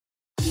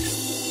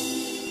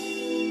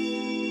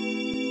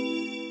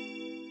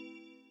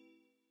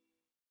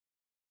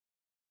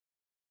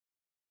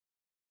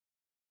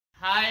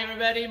Hi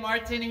everybody,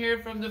 Martin here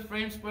from the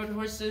Frame Sport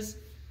Horses.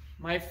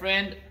 My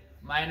friend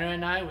Minor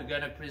and I, we're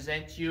gonna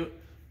present you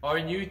our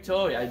new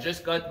toy. I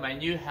just got my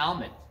new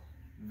helmet.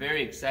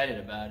 Very excited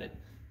about it.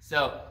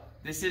 So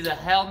this is a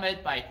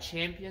helmet by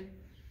Champion,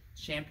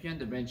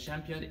 the brand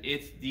Champion.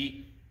 It's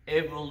the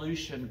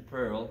Evolution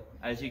Pearl.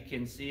 As you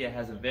can see, it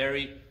has a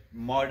very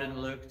modern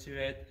look to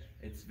it.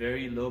 It's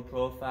very low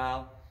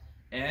profile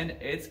and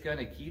it's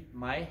gonna keep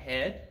my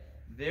head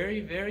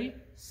very, very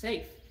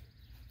safe.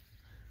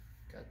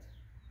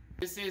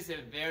 This is a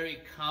very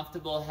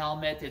comfortable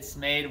helmet. It's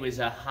made with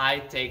a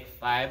high-tech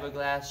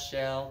fiberglass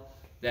shell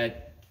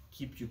that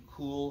keep you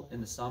cool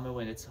in the summer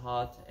when it's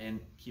hot and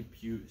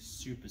keep you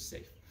super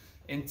safe.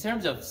 In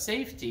terms of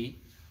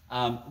safety,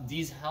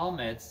 these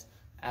helmets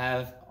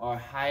are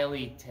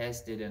highly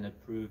tested and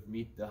approved,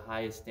 meet the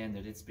highest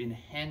standard. It's been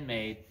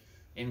handmade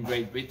in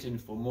Great Britain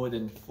for more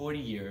than 40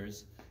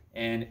 years,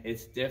 and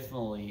it's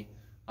definitely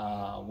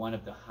one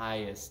of the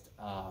highest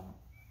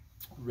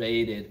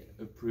rated,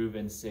 approved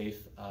and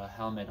safe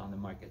helmet on the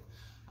market.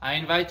 I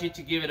invite you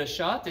to give it a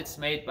shot. It's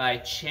made by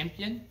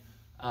Champion,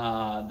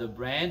 the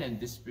brand, and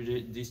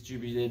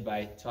distributed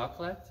by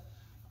Talklet.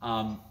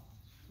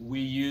 We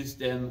use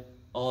them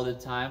all the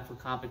time for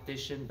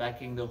competition,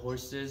 backing the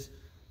horses,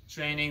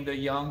 training the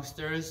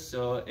youngsters,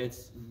 so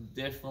it's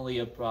definitely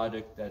a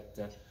product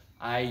that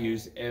I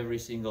use every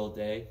single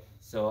day,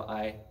 so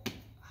I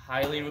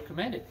highly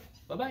recommend it.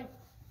 Bye-bye.